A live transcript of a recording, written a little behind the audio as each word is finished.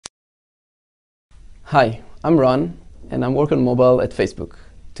Hi, I'm Ron, and I'm working on mobile at Facebook.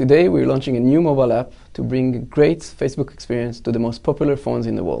 Today we're launching a new mobile app to bring a great Facebook experience to the most popular phones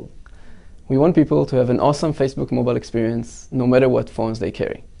in the world. We want people to have an awesome Facebook mobile experience no matter what phones they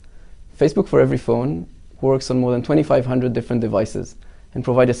carry. Facebook for every phone works on more than 2,500 different devices and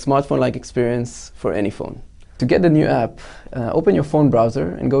provides a smartphone-like experience for any phone. To get the new app, open your phone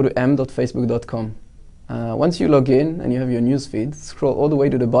browser and go to m.facebook.com. Once you log in and you have your newsfeed, scroll all the way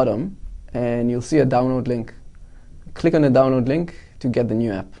to the bottom and you'll see a download link. Click on the download link to get the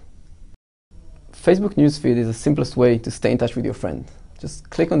new app. Facebook newsfeed is the simplest way to stay in touch with your friend. Just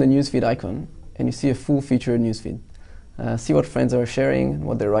click on the newsfeed icon and you see a full-featured newsfeed. See what friends are sharing and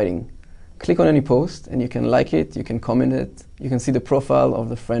what they're writing. Click on any post and you can like it, you can comment it, you can see the profile of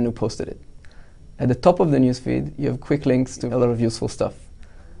the friend who posted it. At the top of the newsfeed, you have quick links to a lot of useful stuff.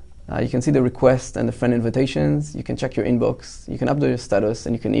 You can see the requests and the friend invitations, you can check your inbox, you can update your status,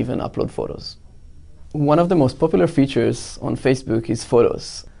 and you can even upload photos. One of the most popular features on Facebook is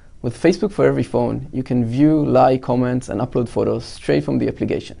photos. With Facebook for every phone, you can view, like, comment, and upload photos straight from the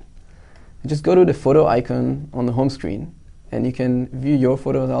application. Just go to the photo icon on the home screen, and you can view your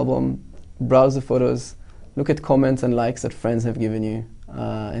photos album, browse the photos, look at comments and likes that friends have given you,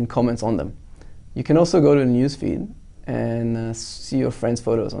 and comments on them. You can also go to the newsfeed and see your friends'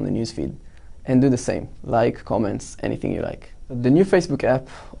 photos on the newsfeed and do the same, like, comments, anything you like. The new Facebook app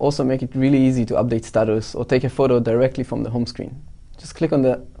also makes it really easy to update status or take a photo directly from the home screen. Just click on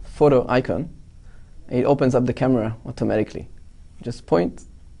the photo icon and it opens up the camera automatically. Just point,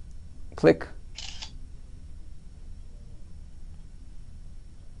 click,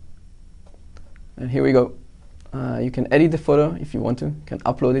 and here we go. You can edit the photo if you want to. You can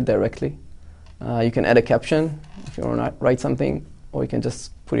upload it directly. You can add a caption if you want to write something, or you can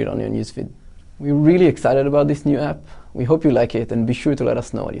just put it on your newsfeed. We're really excited about this new app. We hope you like it, and be sure to let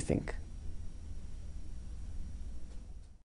us know what you think.